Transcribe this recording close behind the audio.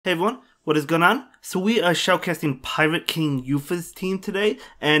Hey everyone, what is going on? So we are shoutcasting Pirate King Yufa's team today,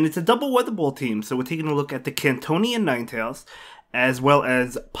 and it's a double Weather Ball team. So we're taking a look at the Cantonian Ninetales, as well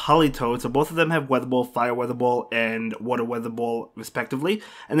as Politoed. So both of them have Weather Ball, Fire Weather Ball, and Water Weather Ball, respectively.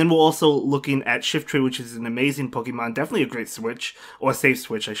 And then we're also looking at Shiftry, which is an amazing Pokemon. Definitely a great switch, or safe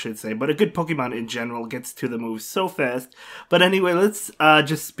switch, I should say. But a good Pokemon in general, gets to the moves so fast. But anyway, let's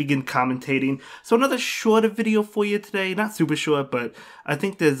just begin commentating. So another shorter video for you today. Not super short, but I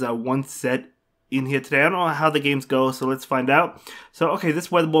think there's one set in here today. I don't know how the games go, so let's find out. So, okay, this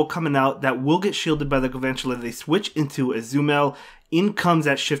Weather Ball coming out, that will get shielded by the eventually. They switch into Azumel. In comes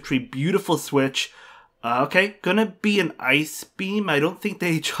that Shiftry. Beautiful switch. Okay, gonna be an Ice Beam. I don't think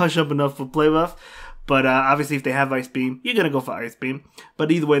they charge up enough for Play Rough. But obviously, if they have Ice Beam, you're going to go for Ice Beam.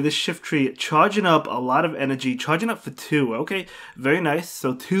 But either way, this Shiftry charging up a lot of energy, charging up for 2. Okay, very nice.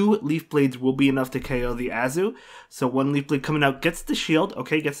 So 2 Leaf Blades will be enough to KO the Azu. So 1 Leaf Blade coming out, gets the shield.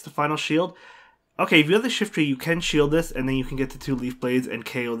 Okay, gets the final shield. Okay, if you're the Shiftry, you can shield this, and then you can get the 2 Leaf Blades and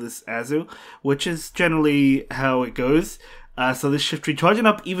KO this Azu, which is generally how it goes. So this Shiftry charging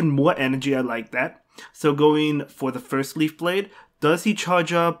up even more energy, I like that. So going for the first Leaf Blade, does he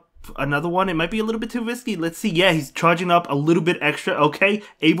charge up another one? It might be a little bit too risky. Let's see. Yeah, he's charging up a little bit extra. Okay,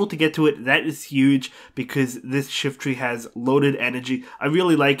 able to get to it. That is huge because this Shiftry has loaded energy. I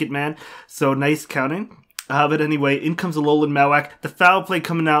really like it, man. So nice counting. But anyway, in comes Alolan Mawak. The foul play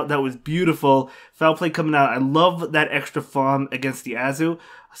coming out, that was beautiful. Foul play coming out. I love that extra farm against the Azu.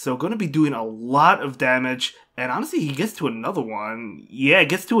 So going to be doing a lot of damage. And honestly, he gets to another one. Yeah,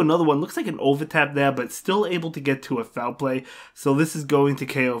 gets to another one. Looks like an overtap there, but still able to get to a foul play. So this is going to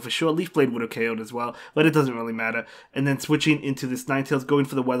KO for sure. Leaf Blade would have KO'd as well, but it doesn't really matter. And then switching into this Ninetales, going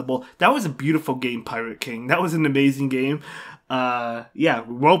for the Weather Ball. That was a beautiful game, Pirate King. That was an amazing game. Yeah,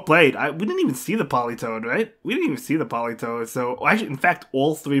 well played. We didn't even see the Politoed, right? We didn't even see the Politoed. So, actually, in fact,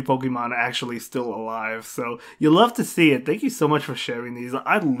 all 3 Pokemon are actually still alive. So, you love to see it. Thank you so much for sharing these.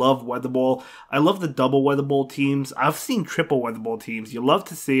 I love Weather Ball. I love the double Weather Ball teams. I've seen triple Weather Ball teams. You love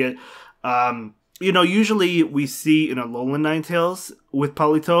to see it. You know, usually we see in a Alolan Ninetales with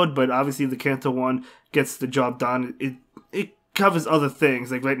Politoed, but obviously the Kanto one gets the job done. It covers other things.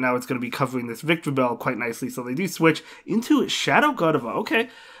 Like right now it's going to be covering this Victreebel quite nicely. So they do switch into Shadow Gardevoir.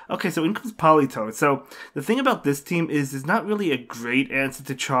 Okay, so in comes Politoed. So the thing about this team is there's not really a great answer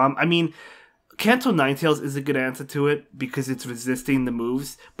to Charm. I mean, Kanto Ninetales is a good answer to it because it's resisting the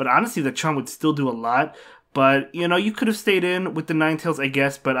moves. But honestly, the Charm would still do a lot. But, you know, you could have stayed in with the Ninetales, I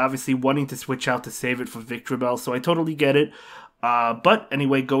guess. But obviously wanting to switch out to save it for Victreebel. So I totally get it. But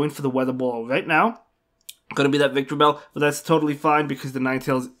anyway, going for the Weather Ball right now. Going to be that Victreebel, but that's totally fine because the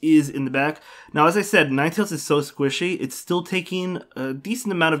Ninetales is in the back. Now, as I said, Ninetales is so squishy, it's still taking a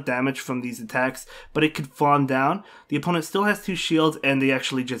decent amount of damage from these attacks, but it could farm down. The opponent still has 2 shields, and they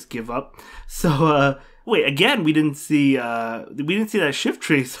actually just give up. So, wait, again, we didn't see that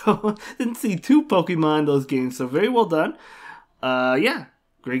Shiftry, so didn't see 2 Pokemon in those games, so very well done. Yeah,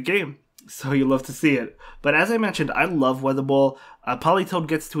 great game. So you love to see it. But as I mentioned, I love Weather Ball. Politoed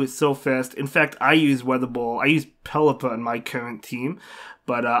gets to it so fast. In fact, I use Weather Ball. I use Pelipper in my current team.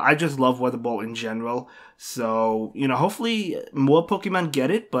 But I just love Weather Ball in general. So, you know, hopefully more Pokemon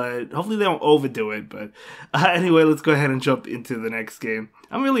get it, but hopefully they don't overdo it. But anyway, let's go ahead and jump into the next game.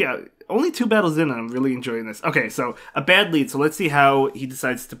 I'm really... only 2 battles in and I'm really enjoying this. Okay, so a bad lead. So let's see how he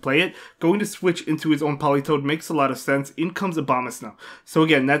decides to play it. Going to switch into his own Politoed makes a lot of sense. In comes Abomasnow. So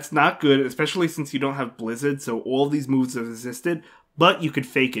again, that's not good, especially since you don't have Blizzard. So all these moves are resisted. But you could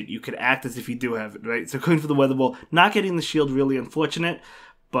fake it. You could act as if you do have it, right? So going for the Weather Ball. Not getting the shield, really unfortunate.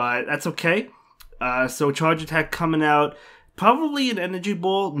 But that's okay. So Charge Attack coming out. Probably an Energy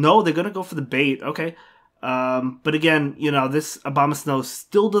Ball. No, they're going to go for the bait. Okay. But again, you know, this Abomasnow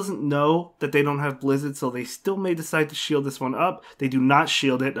still doesn't know that they don't have Blizzard, so they still may decide to shield this one up. They do not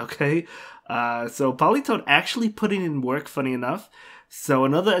shield it, okay? So Politoed actually putting in work, funny enough. So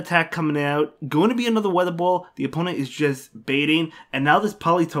another attack coming out, going to be another Weather Ball. The opponent is just baiting, and now this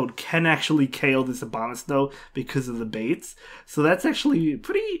Politoed can actually KO this Abomasnow because of the baits. So that's actually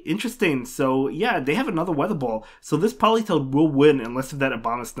pretty interesting. So yeah, they have another Weather Ball. So this Politoed will win unless if that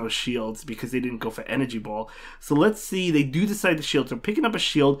Abomasnow shields because they didn't go for Energy Ball. So let's see, they do decide to shield. So picking up a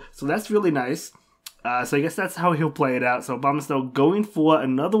shield, so that's really nice. So I guess that's how he'll play it out. So Abomasnow going for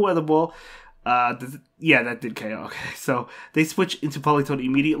another Weather Ball. Yeah, that did KO. Okay, so they switch into Politoed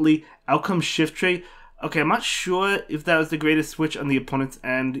immediately. Out comes Shiftry. Okay, I'm not sure if that was the greatest switch on the opponent's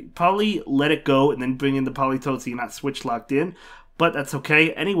end. Probably let it go and then bring in the Politoed so you're not switch locked in. But that's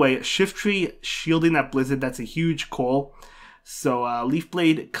okay. Anyway, Shiftry shielding that Blizzard. That's a huge call. So Leaf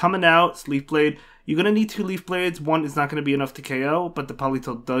Blade coming out. Leaf Blade You're going to need 2 Leaf Blades. 1 is not going to be enough to KO, but the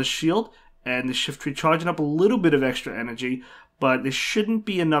Politoed does shield. And the Shift Tree charging up a little bit of extra energy, but this shouldn't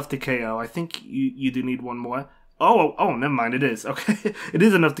be enough to KO. I think you do need 1 more. Oh, never mind, it is. Okay, it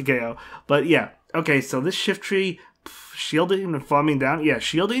is enough to KO. But yeah, okay, so this Shift Tree, shielding and farming down. Yeah,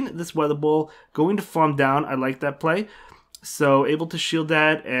 shielding this Weather Ball, going to farm down. I like that play. So able to shield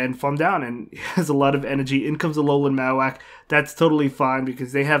that and farm down, and he has a lot of energy. In comes Alolan Marowak. That's totally fine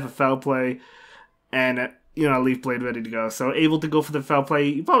because they have a foul play and you know, Leaf Blade ready to go. So able to go for the foul play.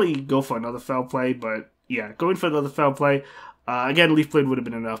 You probably go for another foul play, but yeah, going for another foul play. Again, Leaf Blade would have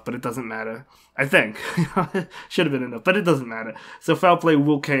been enough, but it doesn't matter. I think. Should have been enough, but it doesn't matter. So foul play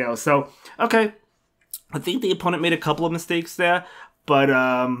will KO. So, okay. I think the opponent made a couple of mistakes there, but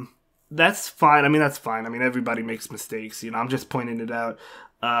that's fine. I mean, that's fine. I mean, everybody makes mistakes. You know, I'm just pointing it out.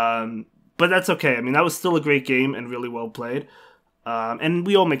 But that's okay. I mean, that was still a great game and really well played. And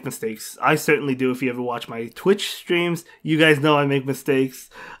we all make mistakes. I certainly do. If you ever watch my Twitch streams, you guys know I make mistakes.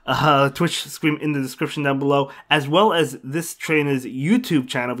 Twitch screen in the description down below, as well as this trainer's YouTube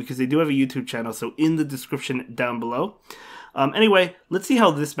channel, because they do have a YouTube channel, so in the description down below. Anyway, let's see how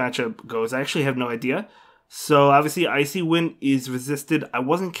this matchup goes. I actually have no idea. So obviously Icy Wind is resisted. I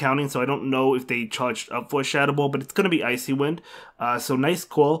wasn't counting, so I don't know if they charged up for a Shadow Ball, but it's going to be Icy Wind. So nice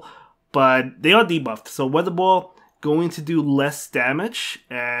call, but they are debuffed. So Weather Ball going to do less damage,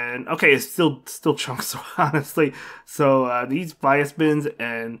 and okay, it's still chunks, honestly. So these Fire Spins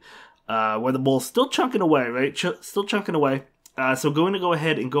and Weather Ball still chunking away, right? Still chunking away. So going to go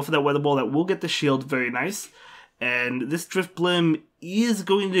ahead and go for that Weather Ball that will get the shield, very nice. And this Drift Blim is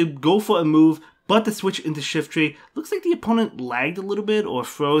going to go for a move, but the switch into Shift Tree. Looks like the opponent lagged a little bit or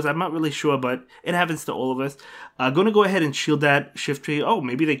froze. I'm not really sure, but it happens to all of us. Going to go ahead and shield that Shift Tree. Oh,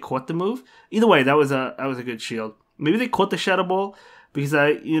 maybe they caught the move. Either way, that was a good shield. Maybe they caught the Shadow Ball because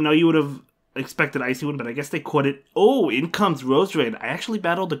you would have expected Icy Wind, but I guess they caught it. Oh, in comes Roserade. I actually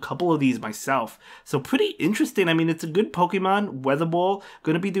battled a couple of these myself, so pretty interesting. I mean, it's a good Pokemon. Weather Ball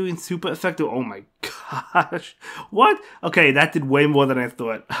going to be doing super effective. Oh my gosh, what? Okay, that did way more than I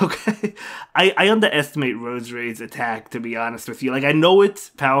thought. Okay, I underestimate Roserade's attack, to be honest with you. Like, I know it's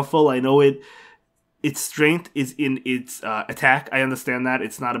powerful. I know its strength is in its attack. I understand that.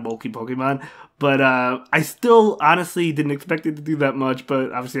 It's not a bulky Pokemon. But I still honestly didn't expect it to do that much,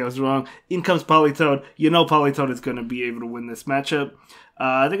 but obviously I was wrong. In comes Politoed. You know Politoed is going to be able to win this matchup.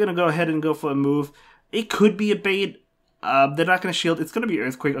 They're going to go ahead and go for a move. It could be a bait. They're not going to shield. It's going to be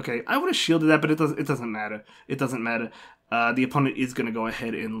Earthquake. Okay, I would have shielded that, but it doesn't matter. It doesn't matter. The opponent is going to go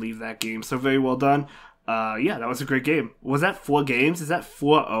ahead and leave that game. So very well done. Yeah, that was a great game. Was that 4 games? Is that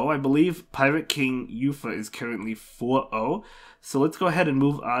 4-0? I believe Pirate King Yufa is currently 4-0. So let's go ahead and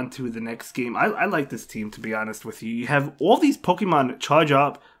move on to the next game. I like this team, to be honest with you. You have all these Pokemon charge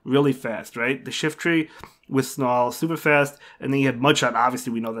up really fast, right? The Shift Tree with Snarl, super fast. And then you have Mudshot,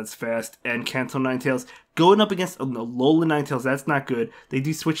 obviously we know that's fast. And Kanto Ninetales going up against Alolan Ninetales. That's not good. They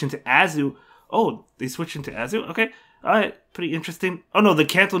do switch into Azu. Oh, they switch into Azu? Okay. Alright, pretty interesting. Oh no, the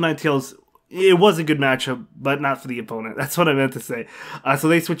Kanto Ninetales, it was a good matchup, but not for the opponent. That's what I meant to say. So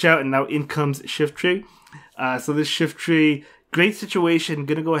they switch out, and now in comes Shift Tree. So this Shift Tree, great situation.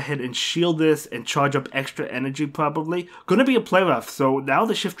 Gonna go ahead and shield this and charge up extra energy probably. Gonna be a play rough. So now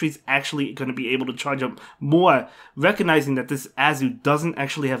the Shift Tree's actually gonna be able to charge up more, recognizing that this Azu doesn't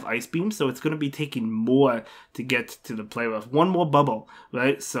actually have Ice Beam, so it's gonna be taking more to get to the play rough. One more bubble,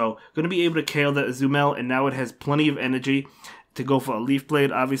 right? So gonna be able to KO the Azumel, and now it has plenty of energy to go for a Leaf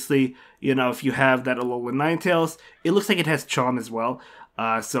Blade. Obviously, you know, if you have that Alolan Ninetales, it looks like it has Charm as well.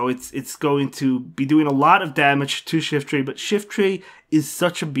 So it's going to be doing a lot of damage to Shift Tree, but Shift Tree is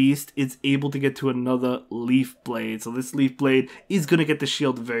such a beast, it's able to get to another Leaf Blade. So this Leaf Blade is going to get the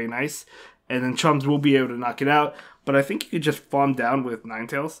shield, very nice. And then Chums will be able to knock it out, but I think you could just farm down with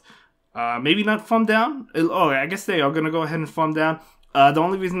Ninetales. Maybe not farm down. Oh, I guess they are going to go ahead and farm down. The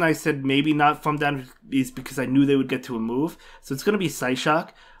only reason I said maybe not farm down is because I knew they would get to a move. So it's going to be Psyshock,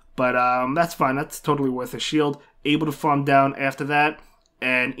 but that's fine. That's totally worth a shield. Able to farm down after that.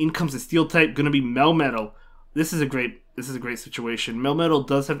 And in comes the Steel type, going to be Melmetal. This is a great situation. Melmetal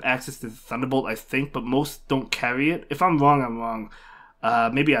does have access to Thunderbolt, I think, but most don't carry it. If I'm wrong, I'm wrong.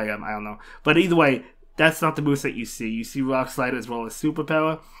 Maybe I am, I don't know. But either way, that's not the moveset you see. You see Rock Slide as well as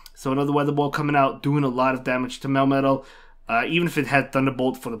Superpower. So another Weather Ball coming out, doing a lot of damage to Melmetal. Even if it had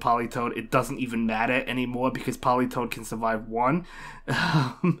Thunderbolt for the Politoed, it doesn't even matter anymore because Politoed can survive 1.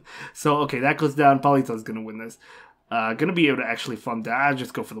 So, okay, that goes down. Politoed's going to win this. Gonna be able to actually fund that. I'll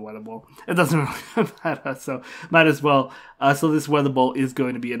just go for the Weather Ball. It doesn't really matter, so might as well. So this Weather Ball is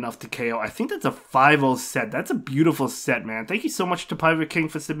going to be enough to KO. I think that's a 5-0 set. That's a beautiful set, man. Thank you so much to Pirate King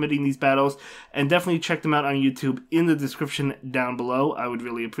for submitting these battles, and definitely check them out on YouTube in the description down below. I would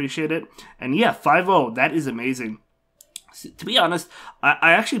really appreciate it. And yeah, 5-0. That is amazing. To be honest,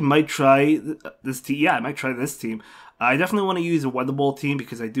 I actually might try this team. Yeah, I might try this team. I definitely want to use a Weather Ball team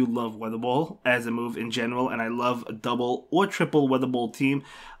because I do love Weather Ball as a move in general, and I love a double or triple Weather Ball team.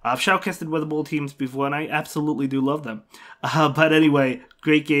 I've shoutcasted Weather Ball teams before, and I absolutely do love them. But anyway,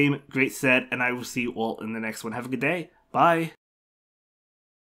 great game, great set, and I will see you all in the next one. Have a good day. Bye.